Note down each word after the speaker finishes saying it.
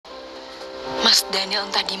Mas Daniel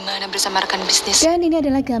entah di mana bersama rekan bisnis. Dan ini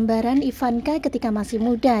adalah gambaran Ivanka ketika masih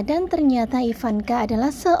muda, dan ternyata Ivanka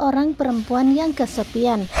adalah seorang perempuan yang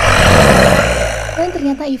kesepian. Dan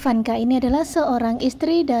ternyata Ivanka ini adalah seorang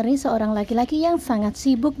istri dari seorang laki-laki yang sangat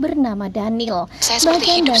sibuk bernama Daniel.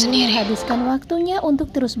 Bahkan Daniel menghabiskan waktunya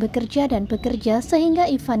untuk terus bekerja dan bekerja,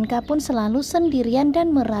 sehingga Ivanka pun selalu sendirian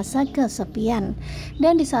dan merasa kesepian.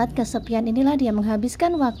 Dan di saat kesepian inilah dia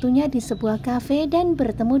menghabiskan waktunya di sebuah kafe dan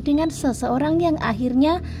bertemu dengan seseorang yang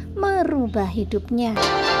akhirnya merubah hidupnya.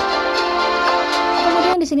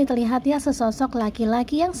 Kemudian di sini terlihat ya sesosok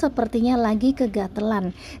laki-laki yang sepertinya lagi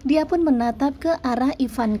kegatelan. Dia pun menatap ke arah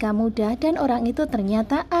Ivanka muda, dan orang itu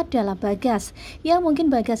ternyata adalah Bagas. Ya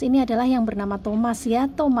mungkin Bagas ini adalah yang bernama Thomas ya,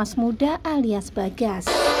 Thomas muda alias Bagas.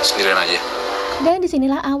 Sendirian aja. Dan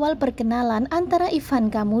disinilah awal perkenalan antara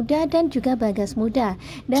Ivanka muda dan juga Bagas muda.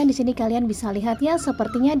 Dan di sini kalian bisa lihat ya,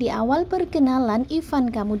 sepertinya di awal perkenalan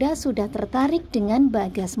Ivanka muda sudah tertarik dengan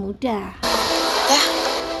Bagas muda.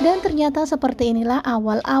 Dan ternyata seperti inilah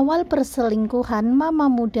awal-awal perselingkuhan mama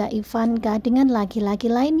muda Ivanka dengan laki-laki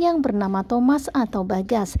lain yang bernama Thomas atau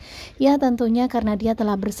Bagas. Ya tentunya karena dia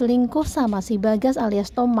telah berselingkuh sama si Bagas alias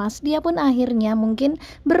Thomas, dia pun akhirnya mungkin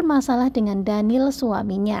bermasalah dengan Daniel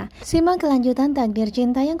suaminya. Simak kelanjutan Takdir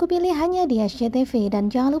Cinta yang kupilih hanya di SCTV, dan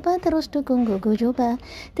jangan lupa terus dukung Gogo Coba.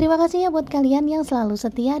 Terima kasih ya buat kalian yang selalu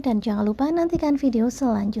setia, dan jangan lupa nantikan video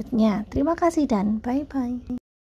selanjutnya. Terima kasih dan bye-bye.